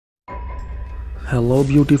Hello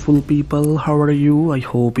beautiful people, how are you? I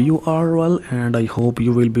hope you are well and I hope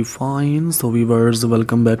you will be fine. So viewers,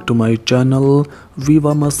 welcome back to my channel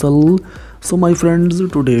Viva Muscle. So my friends,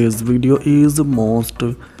 today's video is most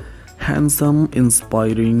handsome,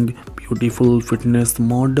 inspiring, beautiful fitness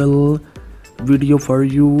model video for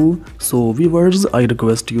you. So viewers, I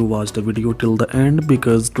request you watch the video till the end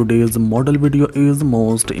because today's model video is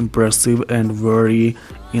most impressive and very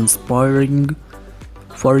inspiring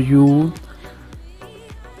for you.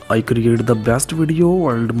 I create the best video,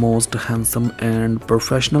 world most handsome and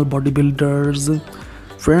professional bodybuilders.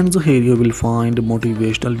 Friends, here you will find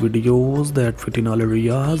motivational videos that fit in all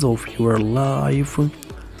areas of your life.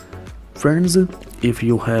 Friends, if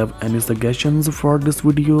you have any suggestions for this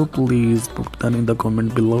video, please put them in the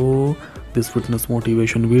comment below. This fitness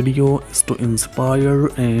motivation video is to inspire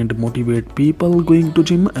and motivate people going to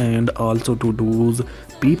gym and also to those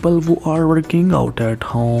people who are working out at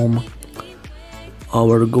home.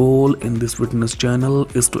 Our goal in this fitness channel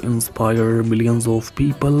is to inspire millions of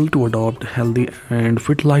people to adopt healthy and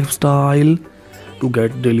fit lifestyle. To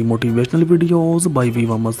get daily motivational videos by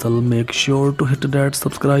Viva Muscle, make sure to hit that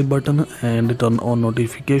subscribe button and turn on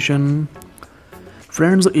notification.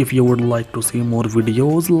 Friends, if you would like to see more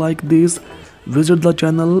videos like this, visit the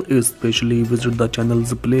channel, especially visit the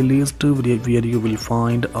channel's playlist where you will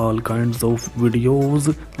find all kinds of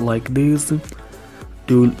videos like this.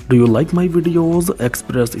 Do you like my videos?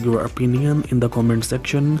 Express your opinion in the comment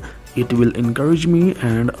section. It will encourage me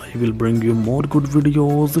and I will bring you more good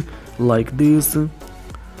videos like this.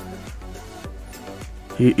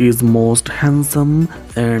 He is most handsome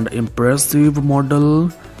and impressive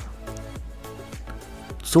model.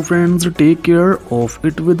 So friends, take care of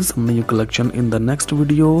it with some new collection in the next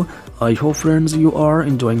video. I hope friends you are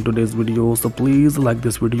enjoying today's video. So please like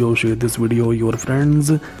this video, share this video with your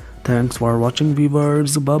friends. Thanks for watching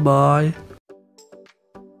viewers. Bye bye.